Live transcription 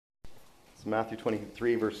So Matthew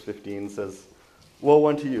 23, verse 15 says, "Woe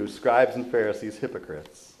unto you, scribes and Pharisees,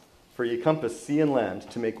 hypocrites! For ye compass sea and land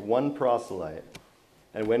to make one proselyte,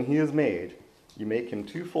 and when he is made, you make him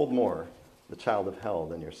twofold more the child of hell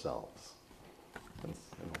than yourselves." And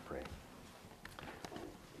we'll pray.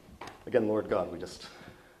 Again, Lord God, we just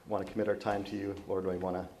want to commit our time to you. Lord, we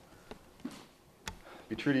want to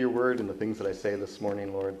be true to your word and the things that I say this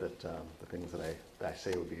morning, Lord, that the things that I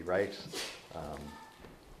say would be right,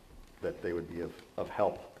 that they would be of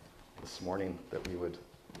help this morning, that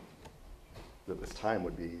this time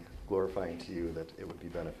would be glorifying to you, that it would be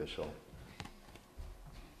beneficial.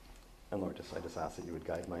 And Lord, I just ask that you would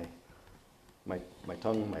guide my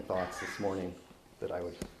tongue, my thoughts this morning, that I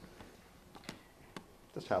would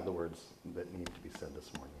just have the words that need to be said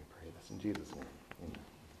this morning. We pray this in Jesus' name. Amen.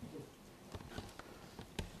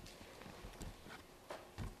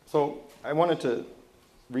 So I wanted to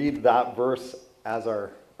read that verse as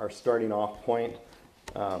our starting off point.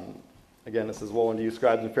 Again, it says, "Woe unto you,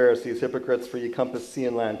 scribes and Pharisees, hypocrites, for ye compass sea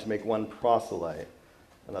and land to make one proselyte."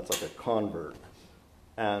 And that's like a convert.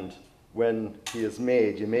 "And when he is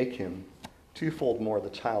made, you make him twofold more the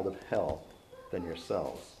child of hell than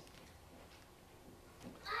yourselves."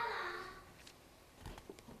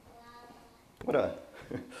 What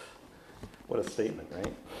a statement,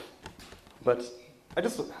 right? But we're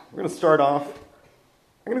going to start off.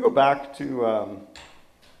 I'm going to go back to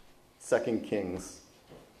 2 Kings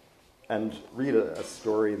and read a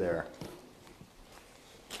story there.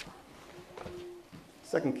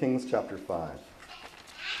 2 Kings chapter 5.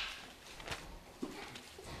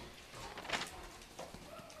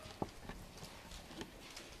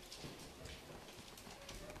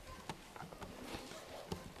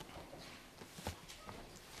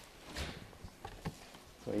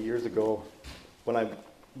 Years ago, when I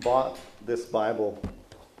bought this Bible,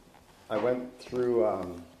 I went through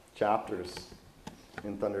chapters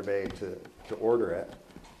in Thunder Bay to order it.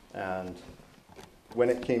 And when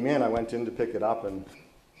it came in, I went in to pick it up, and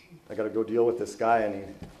I got to go deal with this guy, and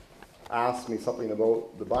he asked me something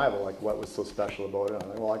about the Bible, like what was so special about it. I'm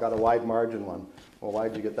like, "Well, I got a wide margin one." "Well,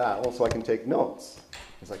 why'd you get that?" "Well, so I can take notes."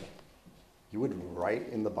 He's like, "You would write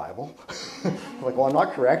in the Bible?" I'm like, "Well, I'm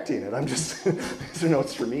not correcting it. I'm just, these are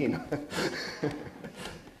notes for me."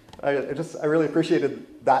 I really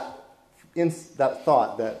appreciated that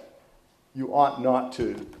thought that you ought not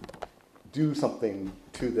to do something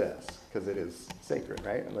to this because it is sacred,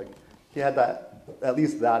 right? Like, he had at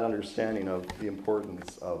least that understanding of the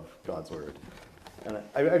importance of God's word. And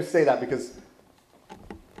I just say that because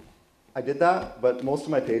I did that, but most of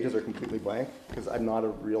my pages are completely blank because I'm not a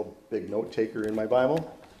real big note taker in my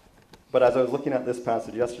Bible. But as I was looking at this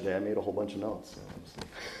passage yesterday, I made a whole bunch of notes.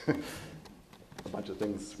 A bunch of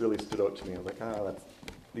things really stood out to me. I was like,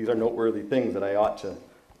 these are noteworthy things that I ought to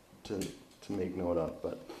make note of.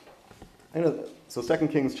 But so 2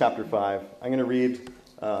 Kings chapter 5, I'm going to read,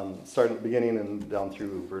 starting at the beginning and down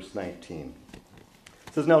through verse 19.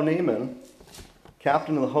 It says, "Now Naaman,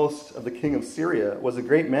 captain of the host of the king of Syria, was a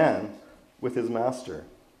great man with his master,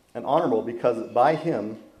 and honorable because by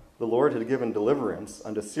him the Lord had given deliverance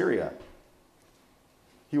unto Syria.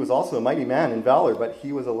 He was also a mighty man in valor, but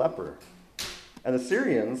he was a leper. And the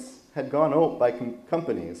Syrians had gone out by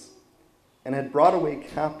companies, and had brought away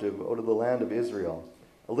captive out of the land of Israel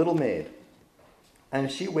a little maid,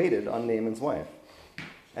 and she waited on Naaman's wife.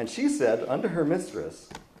 And she said unto her mistress,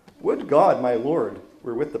 Would God my Lord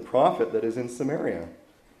were with the prophet that is in Samaria,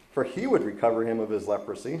 for he would recover him of his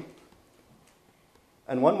leprosy.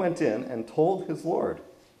 And one went in and told his Lord,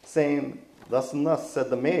 saying, Thus and thus said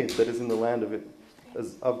the maid that is in the land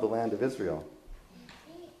of the land of Israel.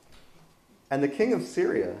 And the king of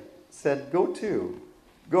Syria said,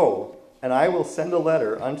 Go, and I will send a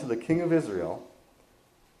letter unto the king of Israel.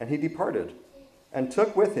 And he departed, and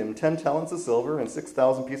took with him 10 talents of silver, and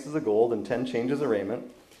 6,000 pieces of gold, and 10 changes of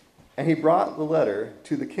raiment. And he brought the letter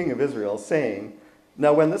to the king of Israel, saying,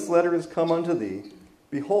 Now when this letter is come unto thee,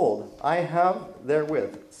 behold, I have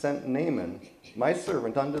therewith sent Naaman, my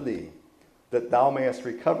servant, unto thee, that thou mayest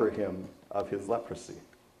recover him of his leprosy.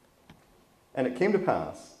 And it came to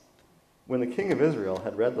pass, when the king of Israel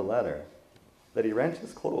had read the letter, that he rent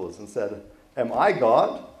his clothes and said, Am I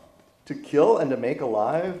God, to kill and to make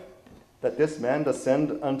alive, that this man does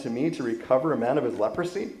send unto me to recover a man of his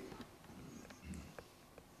leprosy?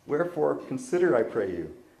 Wherefore consider, I pray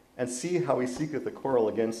you, and see how he seeketh a quarrel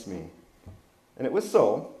against me. And it was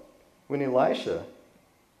so, when Elisha,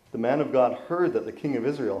 the man of God, heard that the king of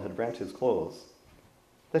Israel had rent his clothes,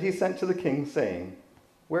 that he sent to the king, saying,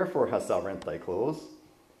 Wherefore hast thou rent thy clothes?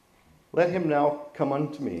 Let him now come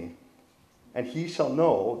unto me, and he shall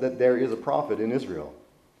know that there is a prophet in Israel.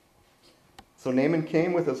 So Naaman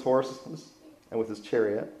came with his horses and with his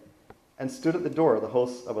chariot and stood at the door of the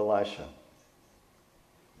house of Elisha.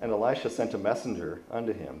 And Elisha sent a messenger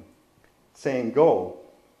unto him, saying, Go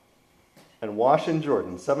and wash in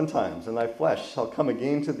Jordan 7 times, and thy flesh shall come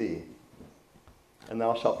again to thee, and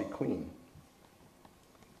thou shalt be clean.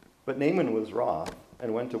 But Naaman was wroth,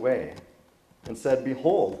 and went away, and said,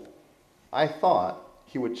 Behold, I thought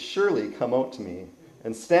he would surely come out to me,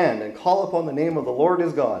 and stand, and call upon the name of the Lord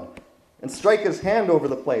his God, and strike his hand over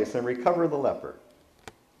the place, and recover the leper.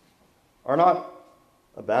 Are not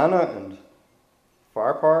Abana and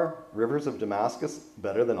Pharpar, rivers of Damascus,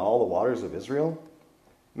 better than all the waters of Israel?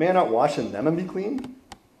 May I not wash in them and be clean?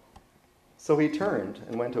 So he turned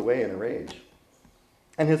and went away in a rage.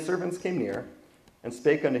 And his servants came near, and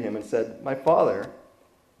spake unto him, and said, My father,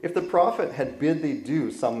 if the prophet had bid thee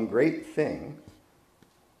do some great thing,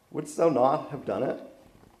 wouldst thou not have done it?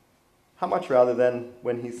 How much rather then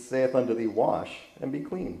when he saith unto thee, Wash and be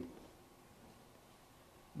clean?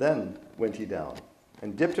 Then went he down,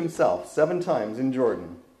 and dipped himself 7 times in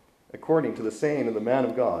Jordan, according to the saying of the man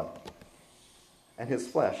of God. And his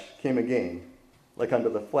flesh came again, like unto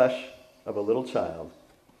the flesh of a little child,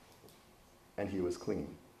 and he was clean.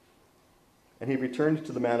 And he returned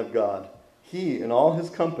to the man of God, he and all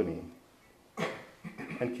his company,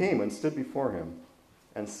 and came and stood before him,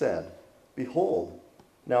 and said, Behold,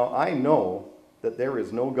 now I know that there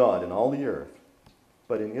is no God in all the earth,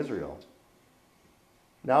 but in Israel.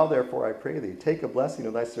 Now therefore I pray thee, take a blessing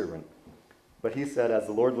of thy servant. But he said, As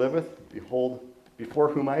the Lord liveth, behold, before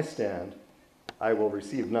whom I stand, I will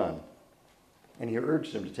receive none. And he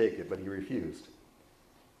urged him to take it, but he refused.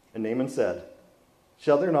 And Naaman said,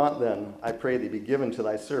 Shall there not then, I pray thee, be given to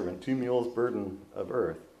thy servant 2 mules burden of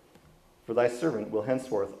earth? For thy servant will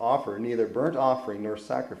henceforth offer neither burnt offering nor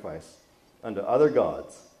sacrifice unto other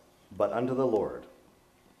gods, but unto the Lord.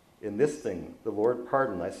 In this thing the Lord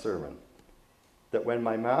pardon thy servant, that when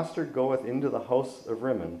my master goeth into the house of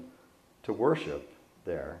Rimmon to worship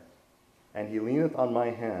there, and he leaneth on my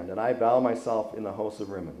hand, and I bow myself in the house of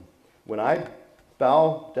Rimmon, when I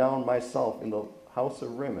bow down myself in the house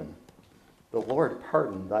of Rimmon, the Lord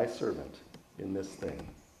pardon thy servant in this thing.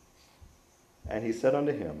 And he said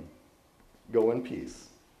unto him, Go in peace.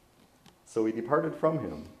 So he departed from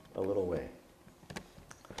him a little way.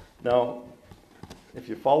 Now, if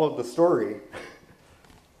you followed the story,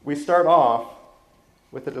 we start off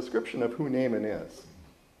with a description of who Naaman is.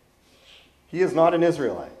 He is not an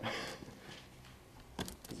Israelite.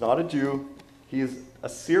 He's not a Jew. He's a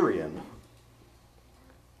Syrian.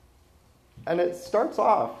 And it starts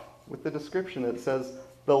off with the description that says,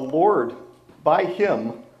 the Lord, by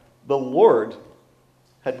him, the Lord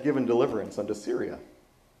had given deliverance unto Syria.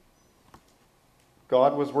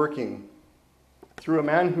 God was working through a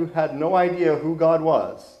man who had no idea who God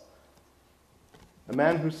was, a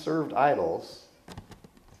man who served idols,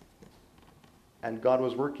 and God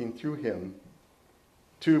was working through him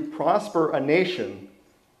to prosper a nation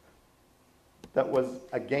that was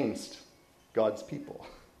against God's people.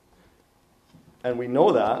 And we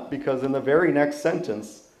know that because in the very next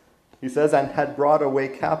sentence, he says, and had brought away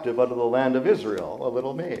captive out of the land of Israel a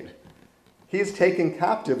little maid. He's taken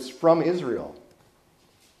captives from Israel.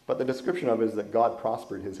 But the description of it is that God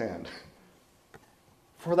prospered his hand.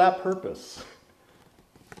 For that purpose.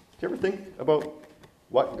 Do you ever think about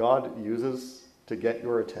what God uses to get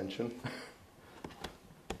your attention?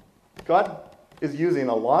 God is using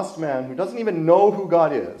a lost man who doesn't even know who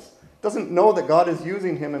God is, doesn't know that God is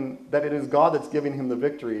using him and that it is God that's giving him the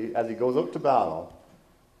victory as he goes out to battle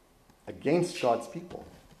against God's people.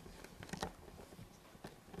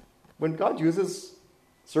 When God uses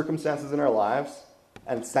circumstances in our lives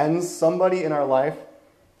and sends somebody in our life,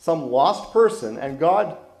 some lost person, and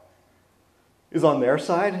God is on their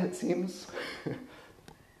side, it seems,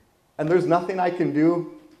 and there's nothing I can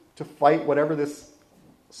do to fight whatever this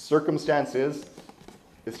circumstance is,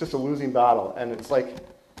 it's just a losing battle. And it's like,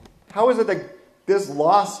 how is it that this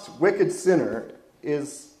lost, wicked sinner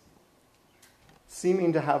is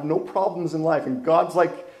seeming to have no problems in life, and God's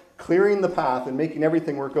like clearing the path and making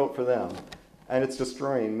everything work out for them, and it's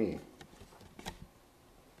destroying me?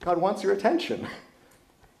 God wants your attention.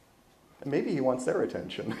 And maybe he wants their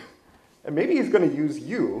attention. And maybe he's going to use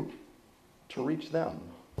you to reach them.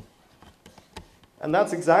 And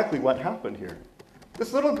that's exactly what happened here.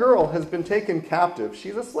 This little girl has been taken captive.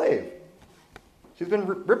 She's a slave. She's been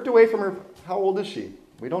ripped away from her. How old is she?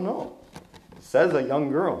 We don't know. It says a young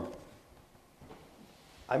girl.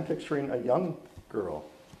 I'm picturing a young girl.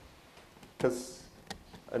 Because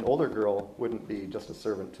an older girl wouldn't be just a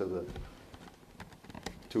servant to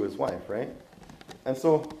his wife, right? And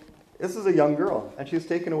so this is a young girl, and she's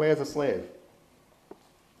taken away as a slave.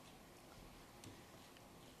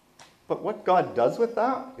 But what God does with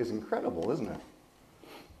that is incredible, isn't it?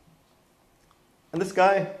 And this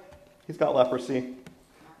guy, he's got leprosy.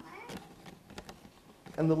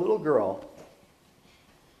 And the little girl,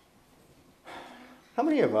 how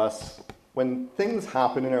many of us, when things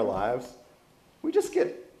happen in our lives, we just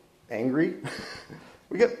get angry?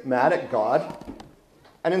 We get mad at God.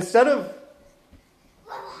 And instead of,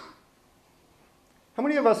 how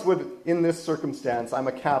many of us would, in this circumstance, I'm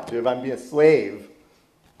a captive, I'm being a slave,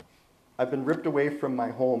 I've been ripped away from my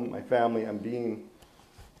home, my family, and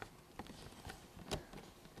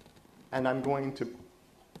I'm going to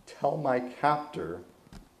tell my captor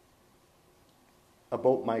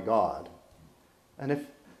about my God. And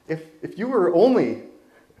if you were only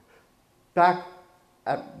back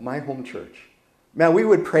at my home church, man, we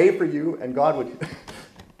would pray for you and God would...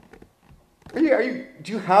 Do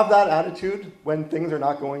you have that attitude when things are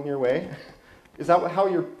not going your way? Is that how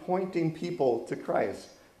you're pointing people to Christ?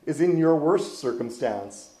 Is in your worst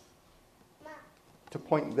circumstance to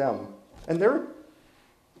point them? And they're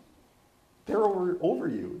over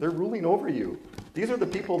you. They're ruling over you. These are the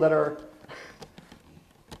people that are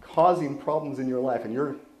causing problems in your life, and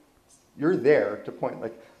you're there to point,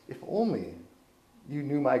 like, if only you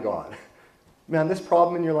knew my God. Man, this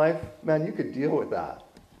problem in your life, man, you could deal with that.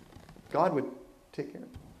 God would take care of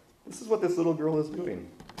it. This is what this little girl is doing.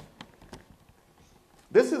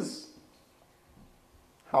 This is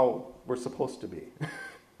how we're supposed to be,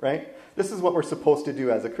 right? This is what we're supposed to do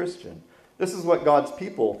as a Christian. This is what God's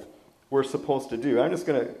people were supposed to do. I'm just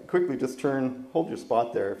going to quickly just hold your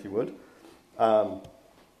spot there if you would.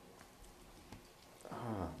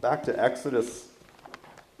 Back to Exodus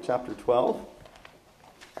chapter 12.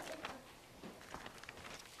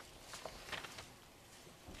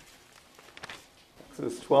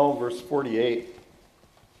 Exodus 12, verse 48.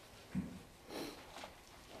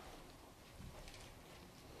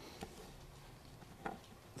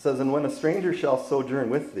 It says, "And when a stranger shall sojourn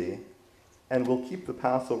with thee, and will keep the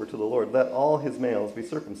Passover to the Lord, let all his males be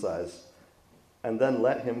circumcised, and then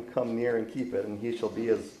let him come near and keep it, and he shall be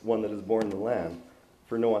as one that is born in the land.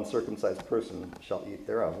 For no uncircumcised person shall eat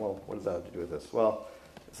thereof." Well, what does that have to do with this? Well,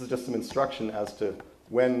 this is just some instruction as to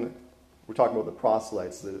when we're talking about the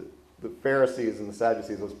proselytes, the Pharisees and the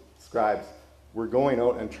Sadducees, those scribes, were going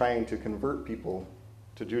out and trying to convert people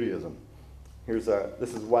to Judaism.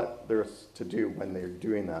 This is what they're to do when they're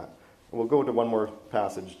doing that. And we'll go to one more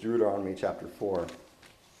passage, Deuteronomy chapter 4.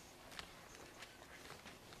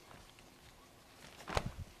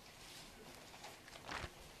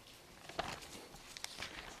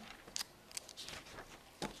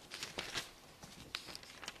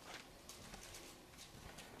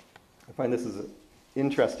 I find this is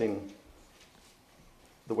interesting,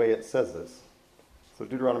 the way it says this. So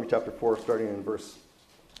Deuteronomy chapter 4, starting in verse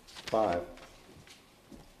 5.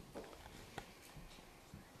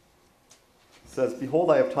 Says, "Behold,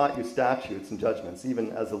 I have taught you statutes and judgments,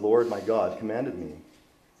 even as the Lord my God commanded me,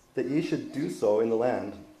 that ye should do so in the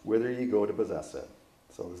land whither ye go to possess it."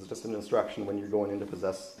 So this is just an instruction when you're going in to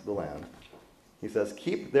possess the land. He says,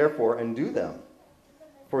 "Keep therefore and do them,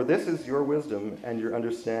 for this is your wisdom and your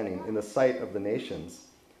understanding in the sight of the nations,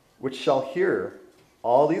 which shall hear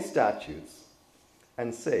all these statutes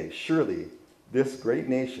and say, Surely this great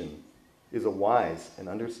nation is a wise and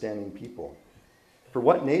understanding people. For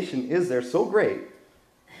what nation is there so great?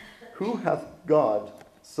 Who hath God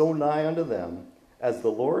so nigh unto them, as the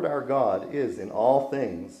Lord our God is in all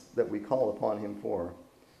things that we call upon him for?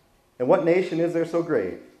 And what nation is there so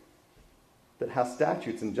great, that hath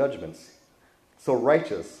statutes and judgments so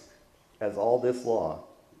righteous as all this law,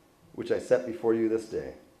 which I set before you this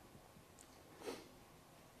day?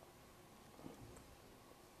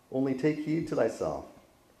 Only take heed to thyself,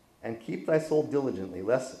 and keep thy soul diligently,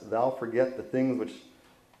 lest thou forget the things which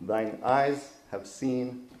thine eyes have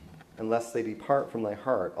seen, and lest they depart from thy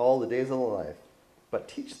heart all the days of thy life. But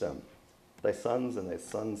teach them, thy sons and thy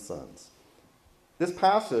sons' sons." This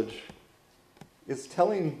passage is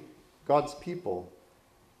telling God's people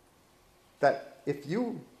that if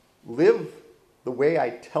you live the way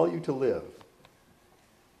I tell you to live,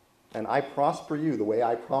 and I prosper you the way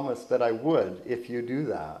I promised that I would if you do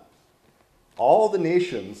that, all the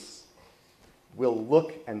nations will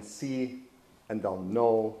look and see, and they'll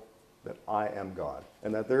know that I am God,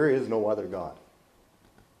 and that there is no other God.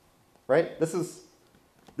 Right? This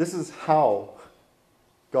is how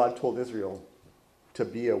God told Israel to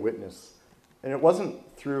be a witness. And it wasn't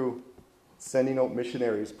through sending out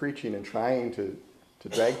missionaries preaching and trying to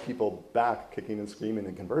drag people back, kicking and screaming,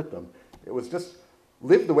 and convert them. It was just,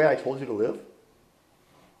 live the way I told you to live,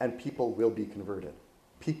 and people will be converted.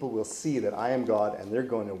 People will see that I am God, and they're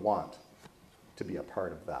going to want to be a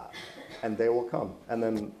part of that. And they will come. And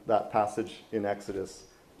then that passage in Exodus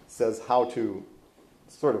says how to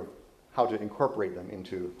incorporate them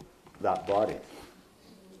into that body.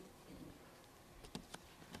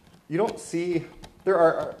 You don't see, there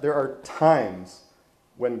are times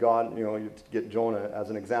when God, you get Jonah as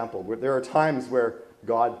an example, where there are times where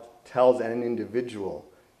God tells an individual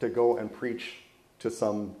to go and preach to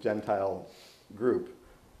some Gentile group.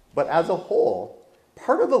 But as a whole,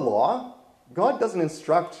 part of the law, God doesn't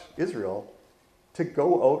instruct Israel to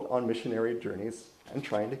go out on missionary journeys and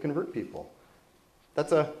trying to convert people.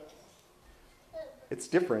 It's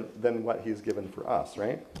different than what he's given for us,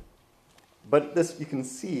 right? But this, you can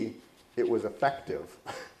see, it was effective.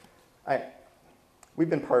 We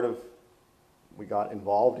got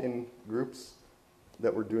involved in groups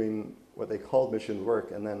that were doing what they called mission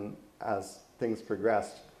work, and then as things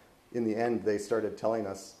progressed, in the end, they started telling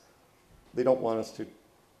us they don't want us to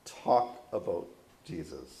talk about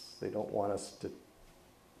Jesus. They don't want us to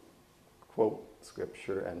quote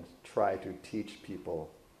scripture and try to teach people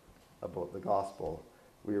about the gospel.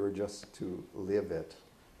 We were just to live it,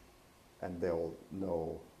 and they'll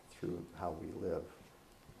know through how we live.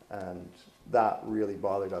 And that really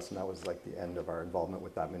bothered us, and that was like the end of our involvement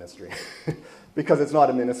with that ministry. Because it's not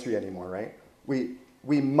a ministry anymore, right? We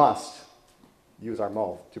must use our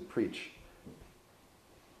mouth to preach.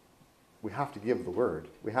 We have to give the word.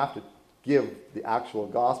 We have to give the actual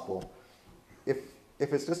gospel. If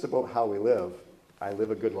it's just about how we live, I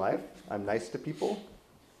live a good life, I'm nice to people,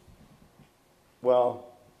 well,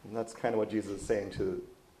 that's kind of what Jesus is saying to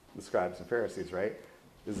the scribes and Pharisees, right?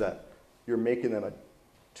 Is that you're making them a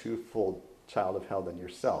twofold child of hell than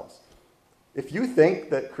yourselves. If you think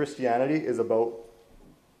that Christianity is about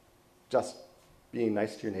just being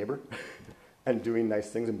nice to your neighbor and doing nice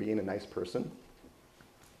things and being a nice person,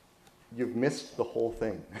 you've missed the whole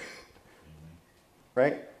thing.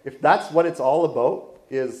 Right? If that's what it's all about,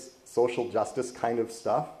 is social justice kind of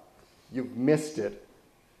stuff, you've missed it.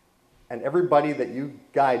 And everybody that you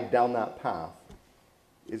guide down that path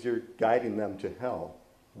is you're guiding them to hell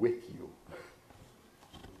with you.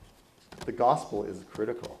 The gospel is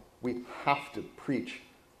critical. We have to preach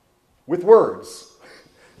with words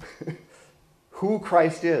who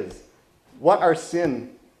Christ is, what our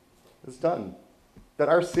sin has done, that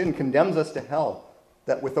our sin condemns us to hell,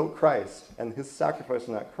 that without Christ and his sacrifice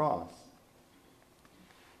on that cross,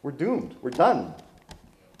 we're doomed, we're done.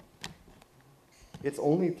 It's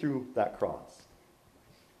only through that cross.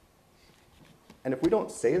 And if we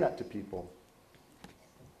don't say that to people,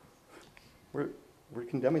 we're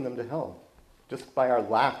condemning them to hell just by our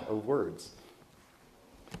lack of words.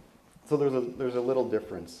 So there's a little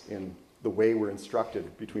difference in the way we're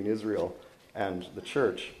instructed between Israel and the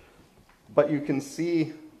church. But you can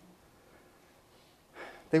see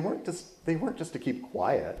they weren't just to keep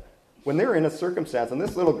quiet. When they're in a circumstance, and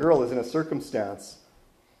this little girl is in a circumstance,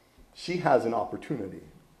 she has an opportunity.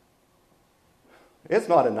 It's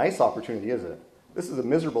not a nice opportunity, is it? This is a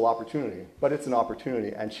miserable opportunity, but it's an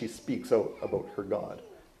opportunity, and she speaks out about her God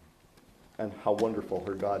and how wonderful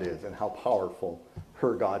her God is and how powerful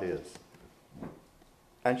her God is.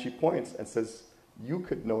 And she points and says, you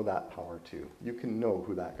could know that power too. You can know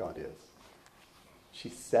who that God is. She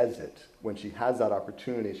says it when she has that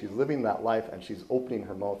opportunity. She's living that life, and she's opening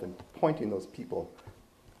her mouth and pointing those people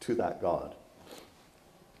to that God.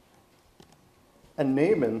 And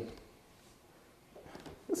Naaman,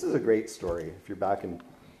 this is a great story, if you're back in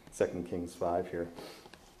 2 Kings 5 here.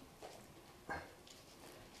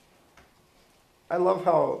 I love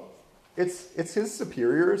how it's his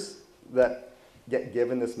superiors that get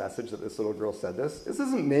given this message that this little girl said this. This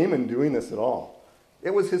isn't Naaman doing this at all.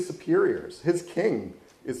 It was his superiors. His king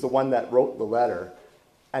is the one that wrote the letter,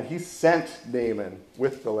 and he sent Naaman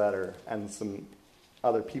with the letter and some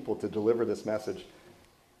other people to deliver this message.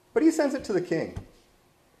 But he sends it to the king.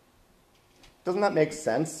 Doesn't that make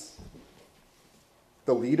sense?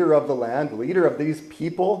 The leader of the land, the leader of these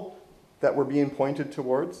people that were being pointed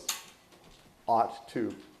towards, ought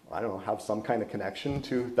to, have some kind of connection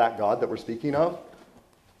to that God that we're speaking of.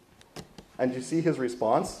 And you see his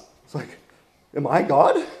response? It's like, am I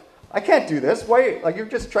God? I can't do this. Why? Like, you're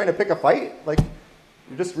just trying to pick a fight? Like,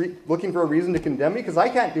 you're just looking for a reason to condemn me? Because I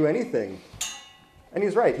can't do anything. And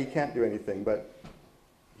he's right, he can't do anything, but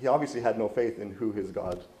he obviously had no faith in who his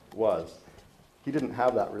God was. He didn't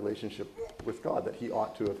have that relationship with God that he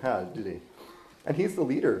ought to have had, did he? And he's the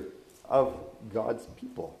leader of God's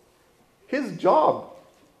people. His job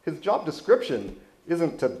description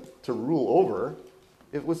isn't to rule over.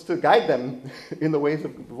 It was to guide them in the ways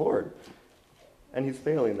of the Lord. And he's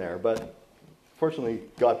failing there. But fortunately,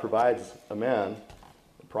 God provides a man,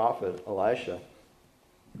 the prophet, Elisha,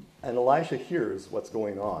 And Elisha hears what's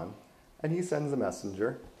going on, and he sends a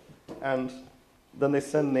messenger, and then they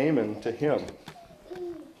send Naaman to him.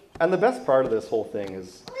 And the best part of this whole thing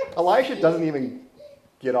is Elisha doesn't even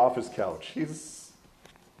get off his couch.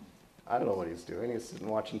 I don't know what he's doing. He's sitting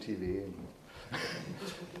watching TV.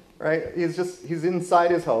 Right? He's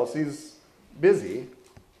inside his house. He's busy.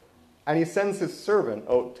 And he sends his servant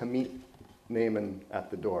out to meet Naaman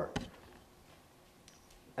at the door.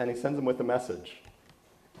 And he sends him with a message.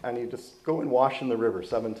 And he just go and wash in the river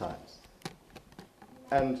 7 times.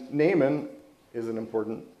 And Naaman is an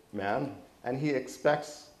important man. And he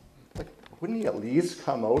expects, wouldn't he at least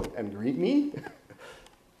come out and greet me?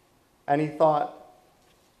 And he thought,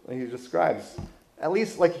 he describes, at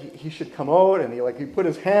least he should come out and he put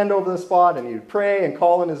his hand over the spot and he'd pray and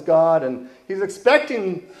call on his God, and he's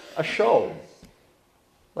expecting a show.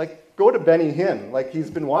 Go to Benny Hinn. He's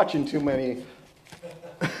been watching too many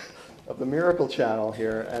of the Miracle Channel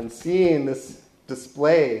here and seeing this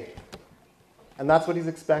display, and that's what he's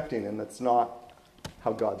expecting, and that's not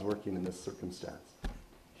how God's working in this circumstance.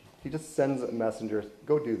 He just sends a messenger,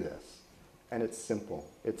 go do this. And it's simple.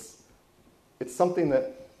 It's something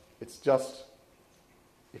that it's just,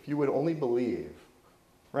 if you would only believe,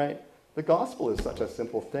 right? The gospel is such a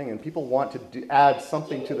simple thing, and people want to add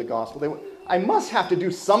something to the gospel. I must have to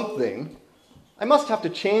do something. I must have to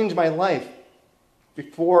change my life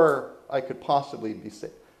before I could possibly be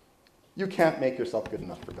saved. You can't make yourself good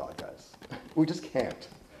enough for God, guys. We just can't.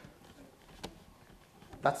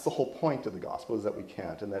 That's the whole point of the gospel, is that we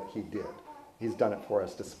can't, and that he did. He's done it for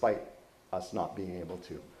us despite us not being able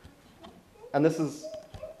to. And it's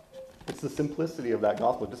the simplicity of that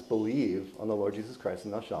gospel. Just believe on the Lord Jesus Christ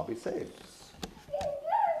and thou shalt be saved.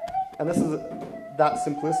 And that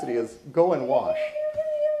simplicity is go and wash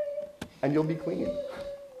and you'll be clean.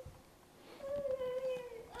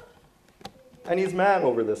 And he's mad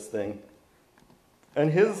over this thing.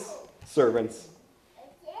 And his servants,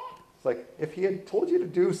 it's like, if he had told you to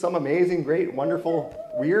do some amazing, great, wonderful,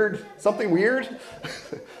 something weird,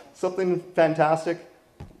 something fantastic,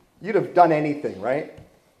 you'd have done anything, right?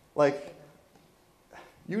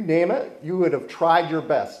 You name it, you would have tried your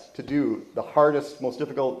best to do the hardest, most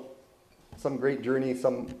difficult, some great journey,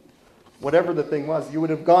 whatever the thing was, you would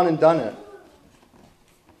have gone and done it.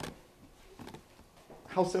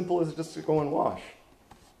 How simple is it just to go and wash?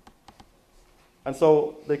 And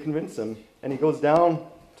so they convince him, and he goes down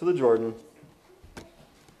to the Jordan. Do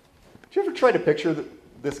you ever try to picture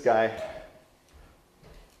this guy?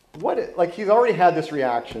 He's already had this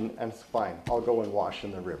reaction, and it's fine, I'll go and wash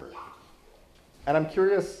in the river. And I'm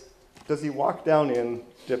curious, does he walk down in,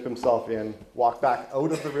 dip himself in, walk back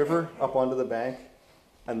out of the river, up onto the bank,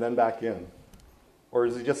 and then back in? Or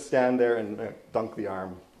does he just stand there and dunk the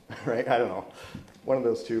arm, right? I don't know. One of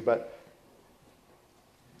those two. But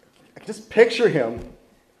I can just picture him.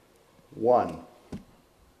 1.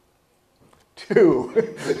 2.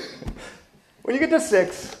 When you get to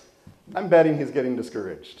 6, I'm betting he's getting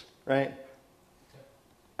discouraged, right?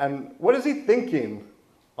 And what is he thinking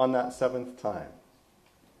on that 7th time?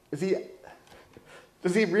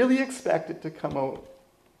 Does he really expect it to come out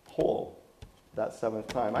whole that 7th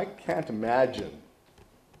time? I can't imagine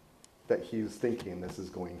that he's thinking this is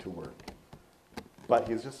going to work. But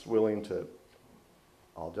he's just willing to,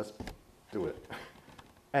 I'll just do it.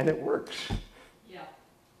 And it works. Yeah.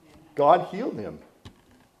 God healed him.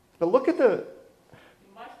 But look at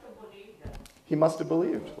He must have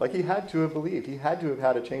believed. He had to have believed. He had to have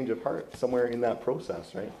had a change of heart somewhere in that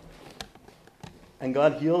process, right? And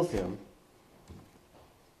God heals him.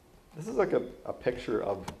 This is like a picture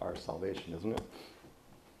of our salvation, isn't it?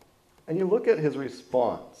 And you look at his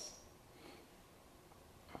response.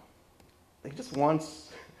 He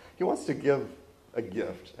wants to give a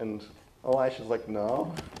gift. And Elisha's like,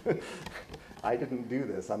 no, I didn't do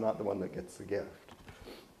this. I'm not the one that gets the gift.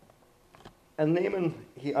 And Naaman,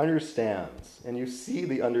 he understands, and you see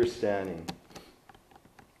the understanding.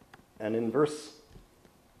 And in verse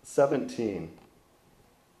 17,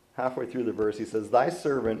 halfway through the verse, he says, thy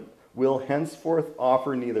servant will henceforth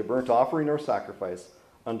offer neither burnt offering nor sacrifice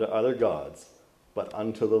unto other gods, but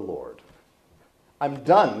unto the Lord. I'm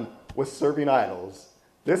done with serving idols.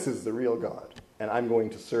 This is the real God, and I'm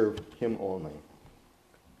going to serve him only.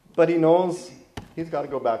 But he knows he's got to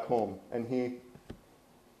go back home, and he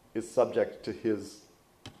is subject to his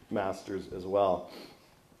masters as well.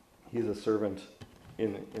 He's a servant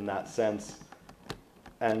in that sense.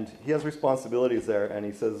 And he has responsibilities there, and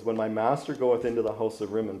he says, when my master goeth into the house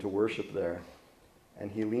of Rimmon to worship there,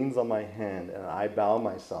 and he leans on my hand, and I bow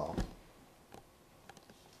myself,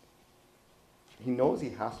 he knows he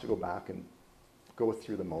has to go back and go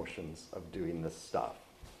through the motions of doing this stuff.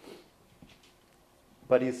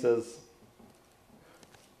 But he says,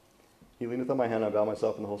 he leaneth on my hand, I bow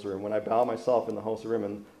myself in the host of Urim. When I bow myself in the host of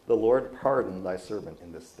Urim, the Lord pardon thy servant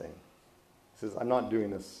in this thing. He says, I'm not doing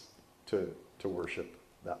this to worship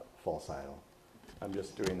that false idol. I'm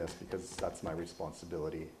just doing this because that's my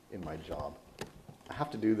responsibility in my job. I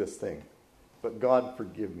have to do this thing. But God,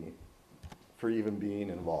 forgive me for even being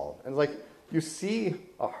involved. And it's like, you see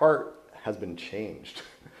a heart has been changed.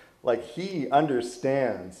 Like, he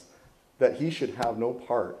understands that he should have no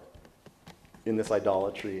part in this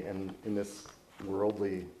idolatry and in this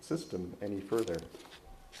worldly system any further.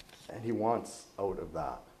 And he wants out of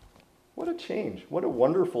that. What a change. What a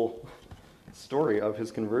wonderful story of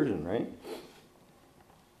his conversion, right?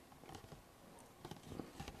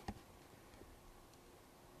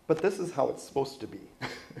 But this is how it's supposed to be.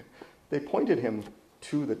 They pointed him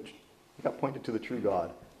to he got pointed to the true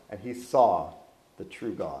God, and he saw the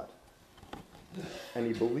true God. And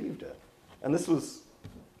he believed it. And this was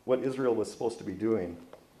what Israel was supposed to be doing.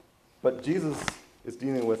 But Jesus is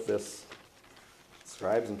dealing with this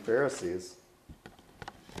scribes and Pharisees,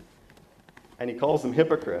 and he calls them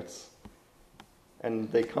hypocrites.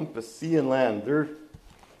 And they compass sea and land. They're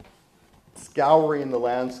scouring the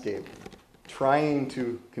landscape, trying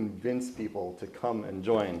to convince people to come and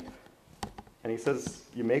join. And he says,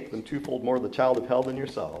 you make them twofold more the child of hell than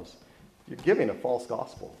yourselves. You're giving a false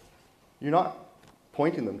gospel. You're not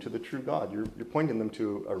pointing them to the true God. You're pointing them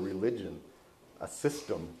to a religion, a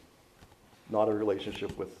system, not a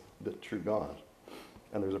relationship with the true God.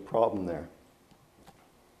 And there's a problem there.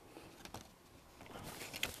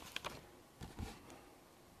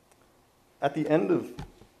 At the end of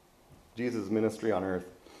Jesus' ministry on earth,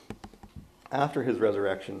 after his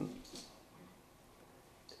resurrection,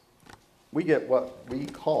 we get what we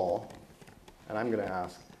call, and I'm going to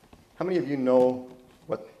ask, how many of you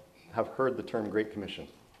have heard the term Great Commission?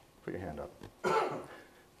 Put your hand up. How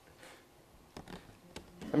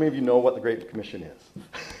many of you know what the Great Commission is?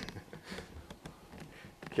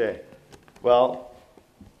 Okay. Well,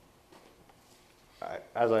 I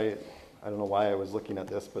don't know why I was looking at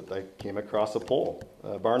this, but I came across a poll,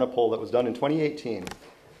 a Barna poll that was done in 2018. It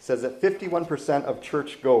says that 51% of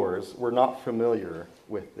churchgoers were not familiar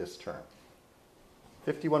with this term.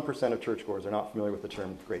 51% of churchgoers are not familiar with the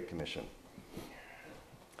term Great Commission.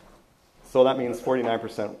 So that means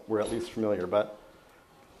 49% were at least familiar. But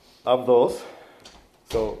of those,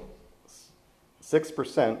 so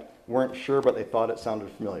 6% weren't sure, but they thought it sounded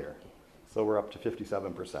familiar. So we're up to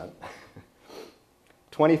 57%.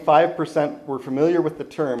 25% were familiar with the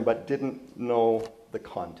term, but didn't know the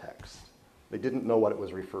context. They didn't know what it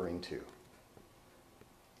was referring to.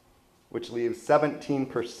 Which leaves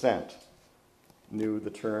 17% knew the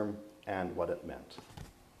term and what it meant.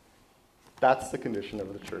 That's the condition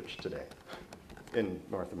of the church today, in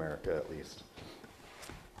North America at least.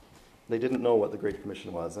 They didn't know what the Great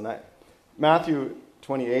Commission was. And Matthew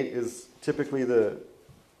 28 is typically the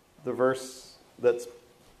verse that's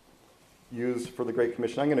used for the Great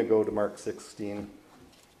Commission. I'm going to go to Mark 16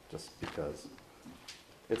 just because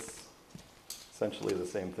it's essentially the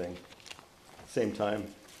same thing, same time.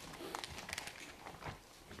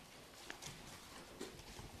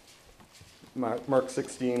 Mark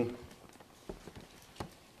 16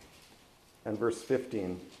 and verse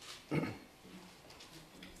 15.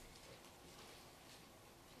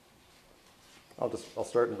 I'll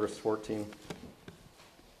start in verse 14.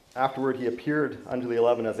 Afterward he appeared unto the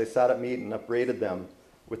 11 as they sat at meat, and upbraided them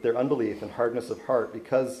with their unbelief and hardness of heart,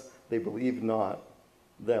 because they believed not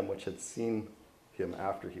them which had seen him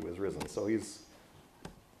after he was risen. So he's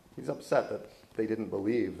upset that they didn't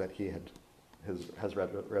believe that he has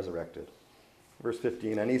resurrected. Verse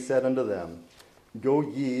 15, and he said unto them, go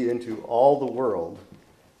ye into all the world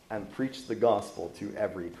and preach the gospel to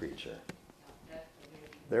every creature.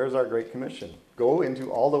 There's our Great Commission. Go into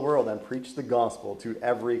all the world and preach the gospel to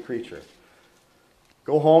every creature.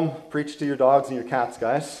 Go home, preach to your dogs and your cats,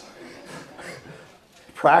 guys.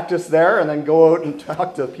 Practice there, and then go out and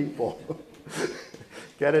talk to people.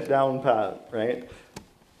 Get it down pat, right?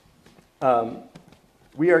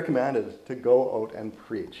 We are commanded to go out and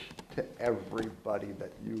preach to everybody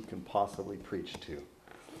that you can possibly preach to.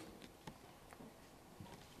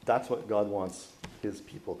 That's what God wants his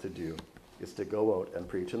people to do, is to go out and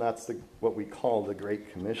preach. And that's what we call the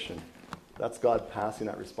Great Commission. That's God passing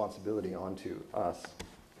that responsibility onto us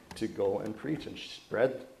to go and preach and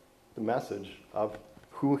spread the message of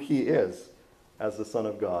who he is as the Son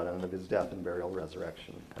of God, and of his death and burial,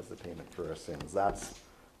 resurrection as the payment for our sins. That's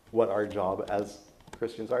what our job as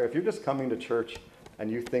Christians are. If you're just coming to church and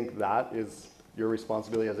you think that is your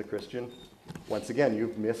responsibility as a Christian, once again,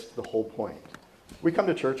 you've missed the whole point. We come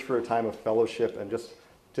to church for a time of fellowship and just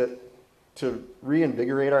to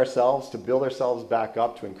reinvigorate ourselves, to build ourselves back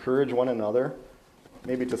up, to encourage one another,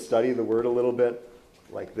 maybe to study the Word a little bit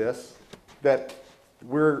like this, that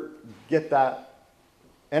we're get that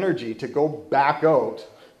energy to go back out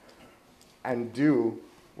and do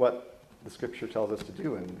what the Scripture tells us to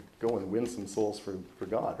do and go and win some souls for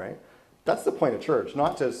God, right? That's the point of church,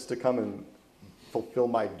 not just to come and fulfill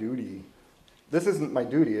my duty. This isn't my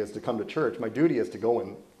duty is to come to church. My duty is to go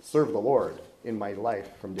and serve the Lord in my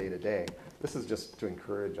life from day to day. This is just to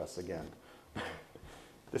encourage us again.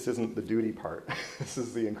 This isn't the duty part. This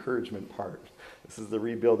is the encouragement part. This is the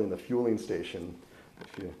rebuilding, the fueling station.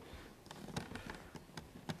 If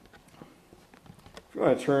you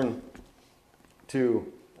want to turn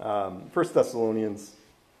to 1 Thessalonians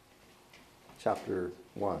chapter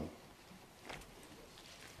 1.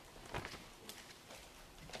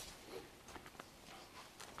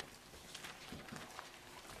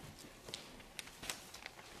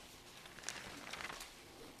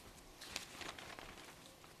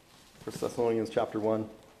 Thessalonians chapter 1.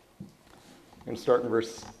 I'm going to start in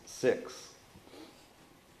verse 6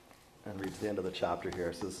 and read to the end of the chapter here.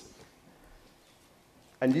 It says,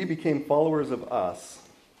 "And ye became followers of us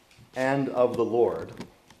and of the Lord,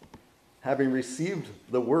 having received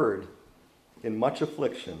the word in much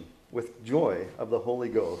affliction with joy of the Holy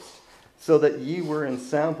Ghost, so that ye were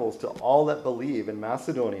ensamples to all that believe in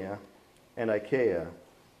Macedonia and Achaia.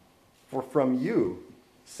 For from you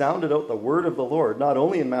sounded out the word of the Lord, not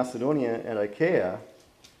only in Macedonia and Achaia,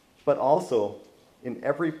 but also in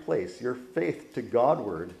every place. Your faith to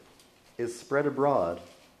Godward is spread abroad,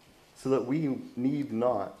 so that we need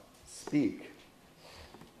not speak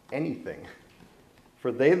anything.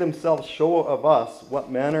 For they themselves show of us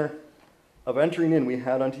what manner of entering in we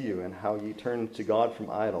had unto you, and how ye turned to God from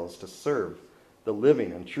idols, to serve the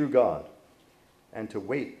living and true God, and to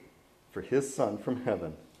wait for his Son from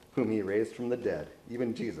heaven, whom he raised from the dead,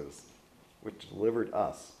 even Jesus, which delivered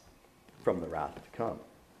us from the wrath to come."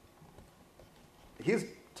 He's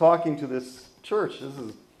talking to this church. This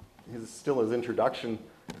is still his introduction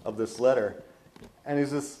of this letter. And he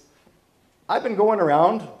says, I've been going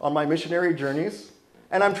around on my missionary journeys,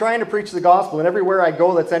 and I'm trying to preach the gospel, and everywhere I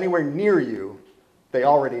go that's anywhere near you, they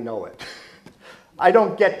already know it. I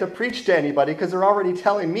don't get to preach to anybody because they're already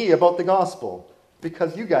telling me about the gospel,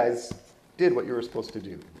 because you guys did what you were supposed to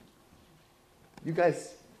do. You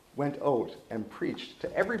guys went out and preached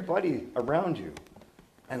to everybody around you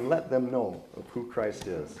and let them know of who Christ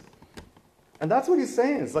is. And that's what he's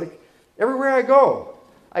saying. It's like, everywhere I go,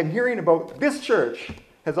 I'm hearing about this church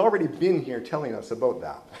has already been here telling us about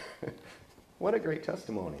that. What a great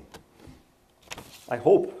testimony. I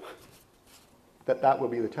hope that that will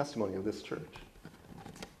be the testimony of this church.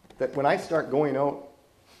 That when I start going out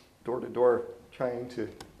door to door trying to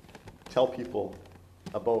tell people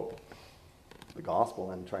about the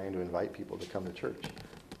gospel and trying to invite people to come to church,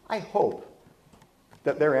 I hope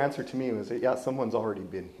that their answer to me was that, yeah, someone's already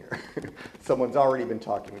been here. Someone's already been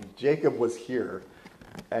talking. Jacob was here,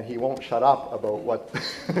 and he won't shut up about what...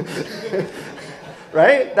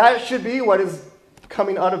 Right? That should be what is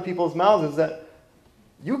coming out of people's mouths, is that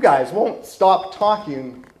you guys won't stop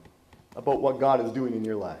talking about what God is doing in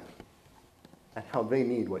your life and how they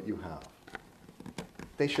need what you have.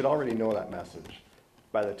 They should already know that message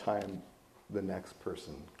by the time the next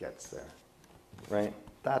person gets there. Right?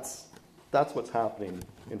 That's what's happening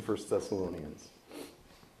in 1 Thessalonians.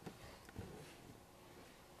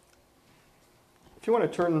 If you want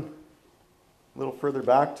to turn a little further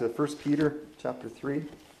back to 1 Peter chapter 3.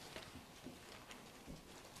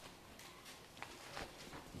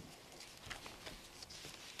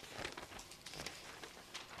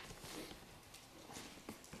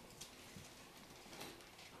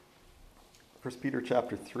 First Peter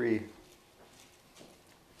chapter 3,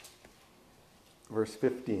 verse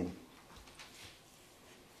 15.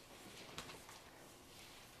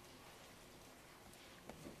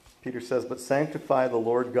 Peter says, "But sanctify the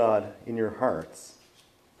Lord God in your hearts,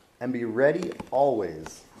 and be ready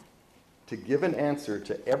always to give an answer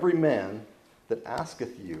to every man that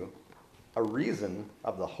asketh you a reason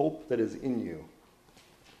of the hope that is in you,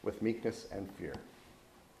 with meekness and fear."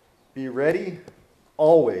 Be ready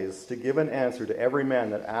always to give an answer to every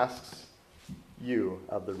man that asks you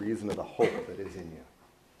of the reason of the hope that is in you.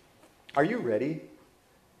 Are you ready?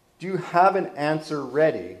 Do you have an answer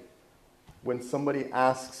ready when somebody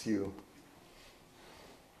asks you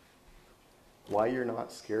why you're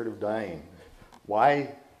not scared of dying?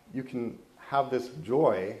 Why you can have this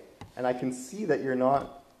joy, and I can see that you're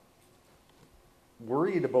not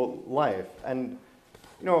worried about life. And,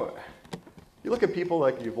 you know, You look at people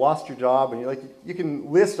like you've lost your job, and you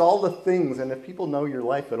can list all the things, and if people know your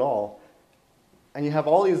life at all, and you have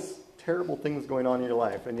all these terrible things going on in your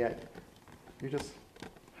life, and yet you're just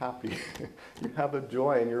happy. You have a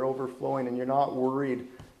joy, and you're overflowing, and you're not worried.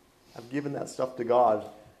 I've given that stuff to God.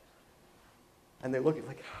 And they look at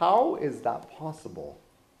like, how is that possible?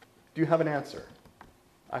 Do you have an answer?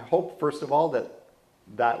 I hope, first of all,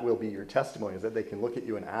 that will be your testimony, is that they can look at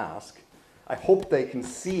you and ask. I hope they can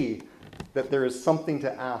see that there is something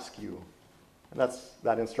to ask you. And that's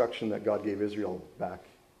that instruction that God gave Israel back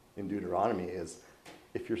in Deuteronomy is,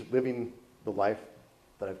 if you're living the life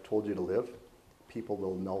that I've told you to live, people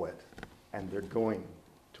will know it. And they're going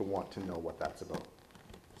to want to know what that's about.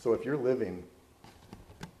 So if you're living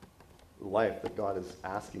the life that God is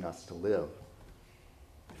asking us to live,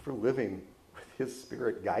 if we're living with His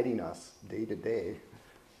Spirit guiding us day to day,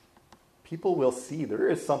 people will see there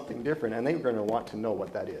is something different, and they're going to want to know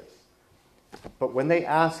what that is. But when they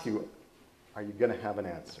ask you, are you going to have an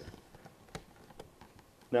answer?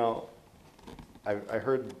 Now, I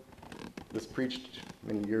heard this preached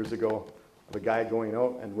many years ago of a guy going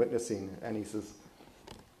out and witnessing, and he says,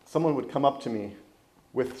 someone would come up to me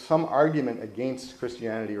with some argument against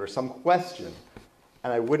Christianity or some question,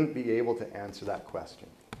 and I wouldn't be able to answer that question.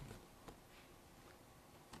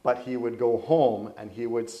 But he would go home and he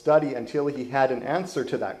would study until he had an answer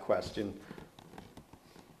to that question,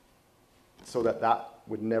 so that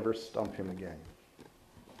would never stump him again.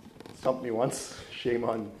 Stumped me once, shame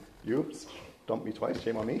on you. Stumped me twice,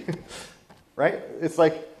 shame on me. Right? It's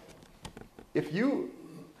like, if you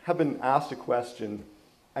have been asked a question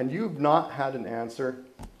and you've not had an answer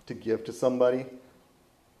to give to somebody,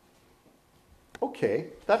 okay,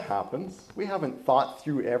 that happens. We haven't thought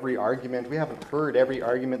through every argument. We haven't heard every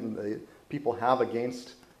argument that people have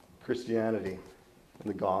against Christianity and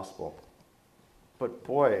the gospel. But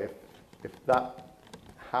boy, if that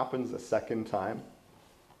happens a second time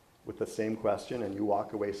with the same question and you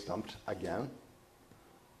walk away stumped again,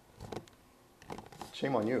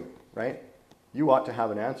 shame on you, right? You ought to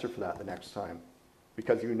have an answer for that the next time,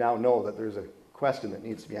 because you now know that there's a question that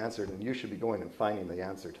needs to be answered, and you should be going and finding the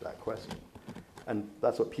answer to that question. And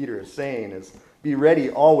that's what Peter is saying, is be ready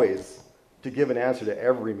always to give an answer to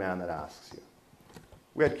every man that asks you.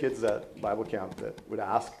 We had kids at Bible camp that would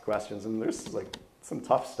ask questions, and there's like some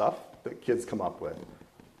tough stuff that kids come up with.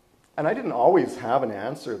 And I didn't always have an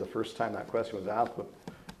answer the first time that question was asked,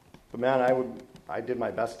 but man, I did my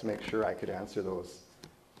best to make sure I could answer those,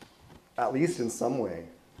 at least in some way,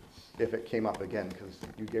 if it came up again, because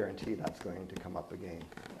you guarantee that's going to come up again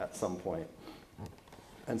at some point.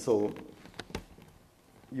 And so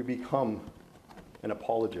you become an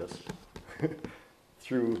apologist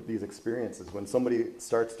through these experiences. When somebody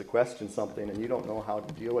starts to question something and you don't know how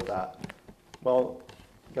to deal with that, well,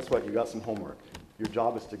 guess what? You got some homework. Your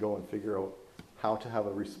job is to go and figure out how to have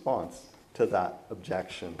a response to that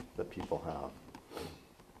objection that people have.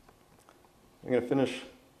 I'm going to finish.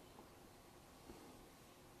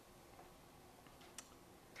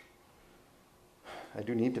 I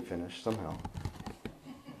do need to finish somehow.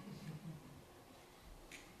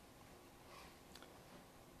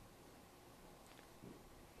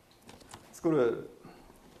 Let's go to,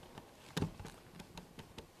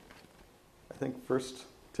 I think, 1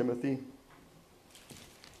 Timothy.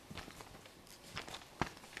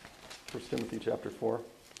 1 Timothy chapter 4.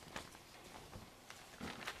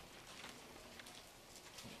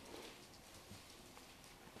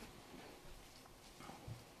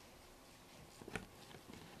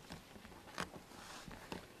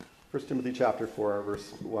 First Timothy chapter 4,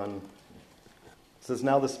 verse 1 says,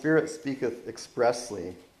 "Now the Spirit speaketh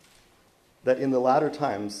expressly, that in the latter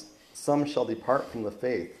times some shall depart from the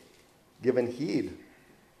faith, giving heed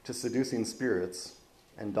to seducing spirits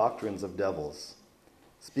and doctrines of devils,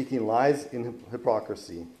 speaking lies in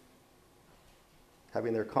hypocrisy,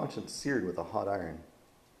 having their conscience seared with a hot iron,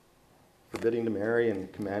 forbidding to marry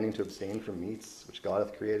and commanding to abstain from meats which God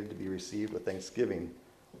hath created to be received with thanksgiving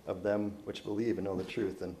of them which believe and know the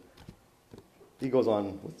truth." And he goes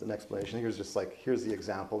on with an explanation. Here's the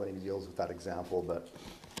example, and he deals with that example. But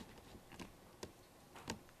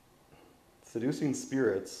seducing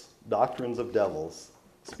spirits, doctrines of devils,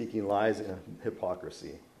 speaking lies in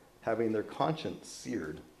hypocrisy, having their conscience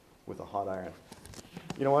seared with a hot iron.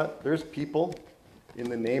 You know what? There's people in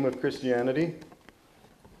the name of Christianity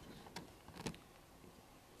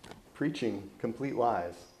preaching complete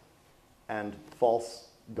lies and false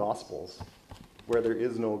gospels where there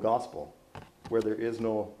is no gospel, where there is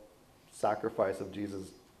no sacrifice of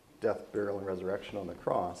Jesus' death, burial, and resurrection on the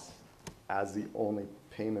cross as the only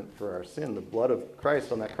payment for our sin. The blood of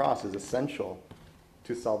Christ on that cross is essential to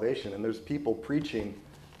to salvation. And there's people preaching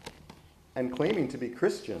and claiming to be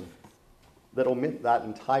Christian that omit that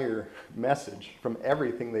entire message from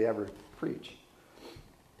everything they ever preach.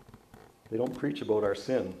 They don't preach about our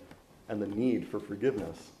sin and the need for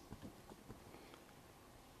forgiveness.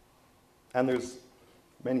 And there's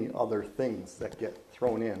many other things that get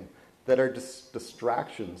thrown in that are just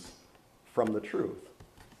distractions from the truth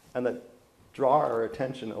and that draw our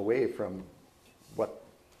attention away from what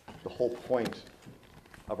the whole point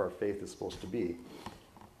of our faith is supposed to be.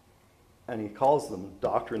 And he calls them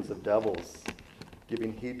doctrines of devils,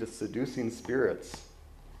 giving heed to seducing spirits.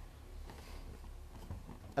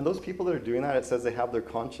 And those people that are doing that, it says they have their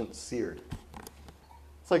conscience seared.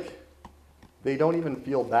 It's like they don't even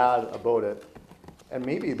feel bad about it. And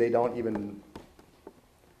maybe they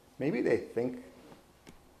think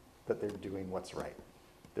that they're doing what's right.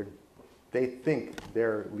 They think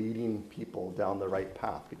they're leading people down the right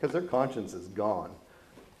path because their conscience is gone.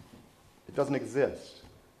 It doesn't exist.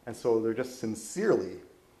 And so they're just sincerely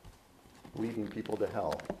leading people to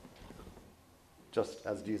hell. Just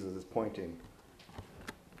as Jesus is pointing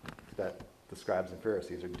that the scribes and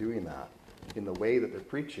Pharisees are doing that in the way that they're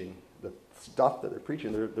preaching, the stuff that they're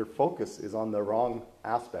preaching, their focus is on the wrong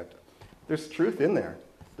aspect. There's truth in there.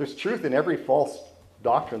 There's truth in every false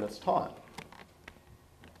doctrine that's taught.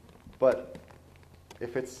 But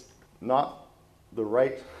if it's not the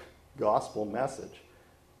right gospel message,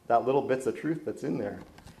 that little bits of truth that's in there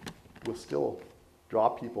will still draw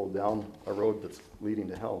people down a road that's leading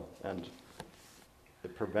to hell. And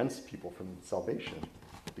it prevents people from salvation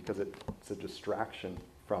because it's a distraction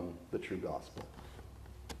from the true gospel.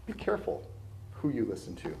 Be careful who you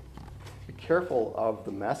listen to. Be careful of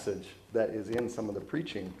the message that is in some of the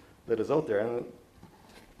preaching that is out there. And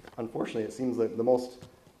unfortunately, it seems like the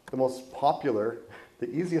most popular, the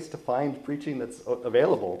easiest to find preaching that's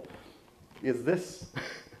available is this,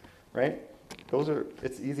 right?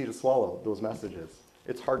 It's easy to swallow those messages.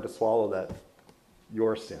 It's hard to swallow that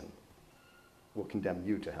your sin will condemn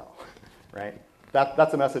you to hell, right?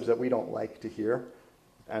 That's a message that we don't like to hear.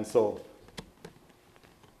 And so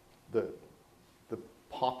the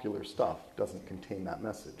popular stuff doesn't contain that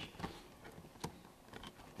message.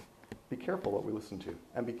 Be careful what we listen to.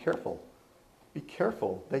 And be careful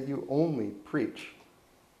that you only preach,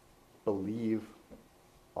 believe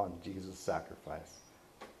on Jesus' sacrifice.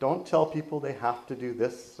 Don't tell people they have to do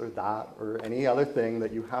this or that or any other thing,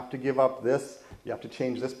 that you have to give up this, you have to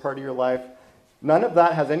change this part of your life. None of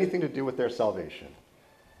that has anything to do with their salvation.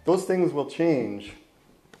 Those things will change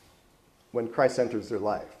when Christ enters their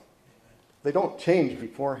life. They don't change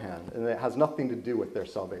beforehand, and it has nothing to do with their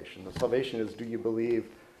salvation. The salvation is, do you believe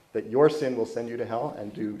that your sin will send you to hell,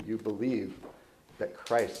 and do you believe that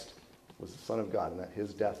Christ was the Son of God and that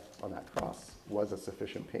his death on that cross was a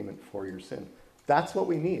sufficient payment for your sin? That's what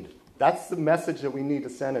we need. That's the message that we need to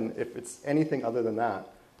send, and if it's anything other than that,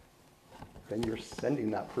 then you're sending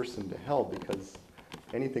that person to hell, because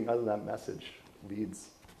anything other than that message leads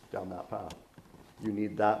down that path. You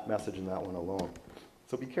need that message and that one alone.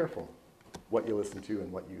 So be careful what you listen to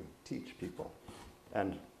and what you teach people,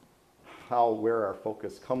 and where our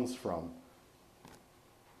focus comes from.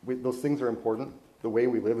 Those things are important. The way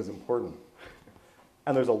we live is important.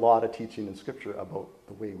 And there's a lot of teaching in Scripture about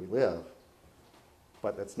the way we live,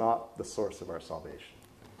 but it's not the source of our salvation.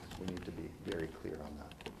 We need to be very clear on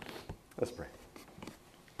that. Let's pray.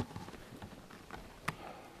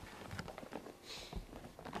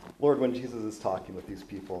 Lord, when Jesus is talking with these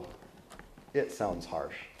people, it sounds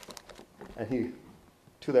harsh. And he,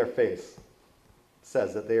 to their face,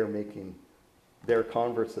 says that they are making their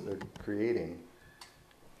converts that they're creating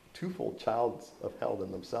twofold childs of hell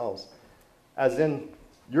in themselves. As in,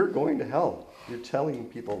 you're going to hell. You're telling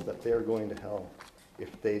people that they're going to hell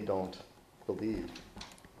if they don't believe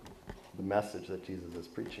the message that Jesus is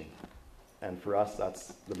preaching. And for us,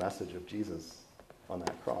 that's the message of Jesus on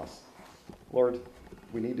that cross. Lord,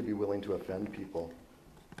 we need to be willing to offend people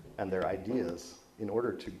and their ideas in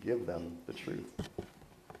order to give them the truth,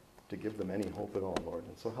 to give them any hope at all, Lord.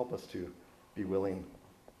 And so help us to be willing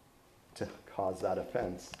to cause that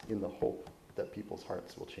offense in the hope that people's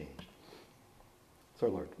hearts will change. So,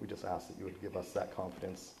 Lord, we just ask that you would give us that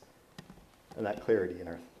confidence and that clarity in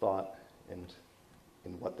our thought and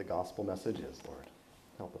in what the gospel message is, Lord.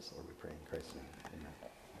 Help us, Lord, we pray in Christ's name. Amen.